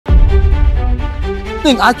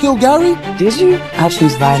Think I killed Gary? Did you? I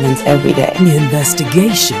choose violence every day. The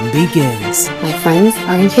investigation begins. My friends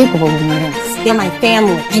are incapable of murder. They're my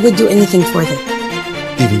family. I would do anything for them.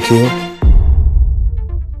 Even kill?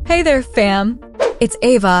 Hey there, fam. It's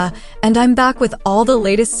Ava, and I'm back with all the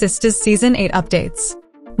latest Sistas Season 8 updates.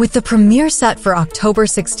 With the premiere set for October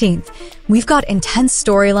 16th, we've got intense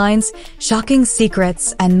storylines, shocking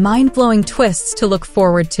secrets, and mind-blowing twists to look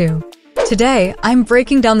forward to. Today, I'm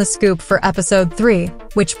breaking down the scoop for Episode 3,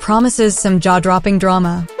 which promises some jaw-dropping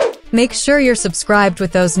drama. Make sure you're subscribed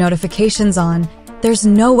with those notifications on. There's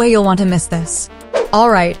no way you'll want to miss this.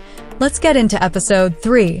 Alright, let's get into Episode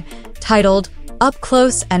 3, titled Up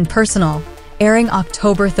Close and Personal, airing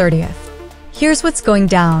October 30th. Here's what's going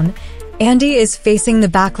down. Andy is facing the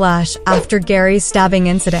backlash after Gary's stabbing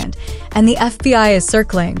incident, and the FBI is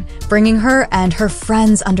circling, bringing her and her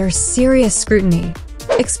friends under serious scrutiny.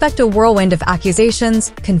 Expect a whirlwind of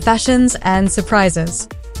accusations, confessions, and surprises.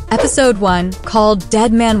 Episode 1, called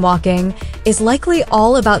Dead Man Walking, is likely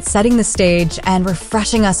all about setting the stage and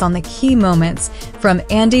refreshing us on the key moments, from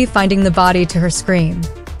Andy finding the body to her scream.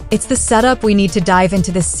 It's the setup we need to dive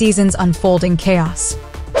into this season's unfolding chaos.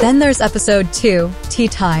 Then there's Episode 2, Tea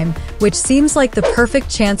Time, which seems like the perfect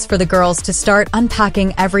chance for the girls to start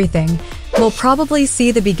unpacking everything. We'll probably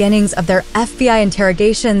see the beginnings of their FBI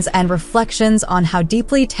interrogations and reflections on how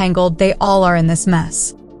deeply tangled they all are in this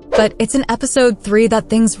mess. But it's in Episode 3 that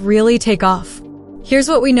things really take off. Here's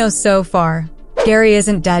what we know so far. Gary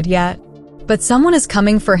isn't dead yet, but someone is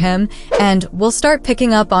coming for him, and we'll start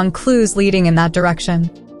picking up on clues leading in that direction.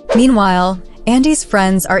 Meanwhile, Andy's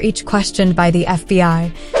friends are each questioned by the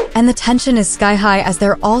FBI, and the tension is sky-high as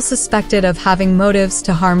they're all suspected of having motives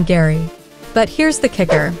to harm Gary. But here's the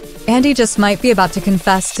kicker. Andy just might be about to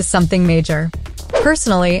confess to something major.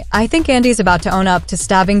 Personally, I think Andy's about to own up to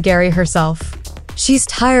stabbing Gary herself. She's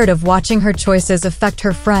tired of watching her choices affect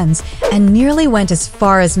her friends and nearly went as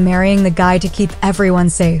far as marrying the guy to keep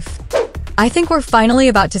everyone safe. I think we're finally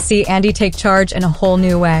about to see Andy take charge in a whole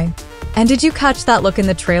new way. And did you catch that look in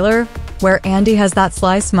the trailer, where Andy has that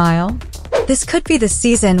sly smile? This could be the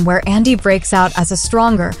season where Andy breaks out as a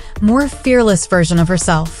stronger, more fearless version of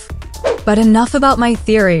herself. But enough about my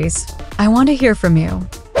theories. I want to hear from you.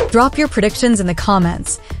 Drop your predictions in the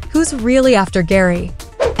comments. Who's really after Gary?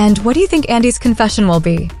 And what do you think Andy's confession will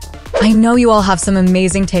be? I know you all have some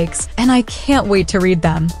amazing takes, and I can't wait to read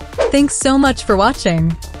them. Thanks so much for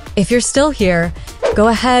watching. If you're still here, go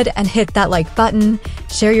ahead and hit that like button,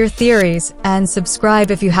 share your theories, and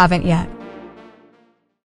subscribe if you haven't yet.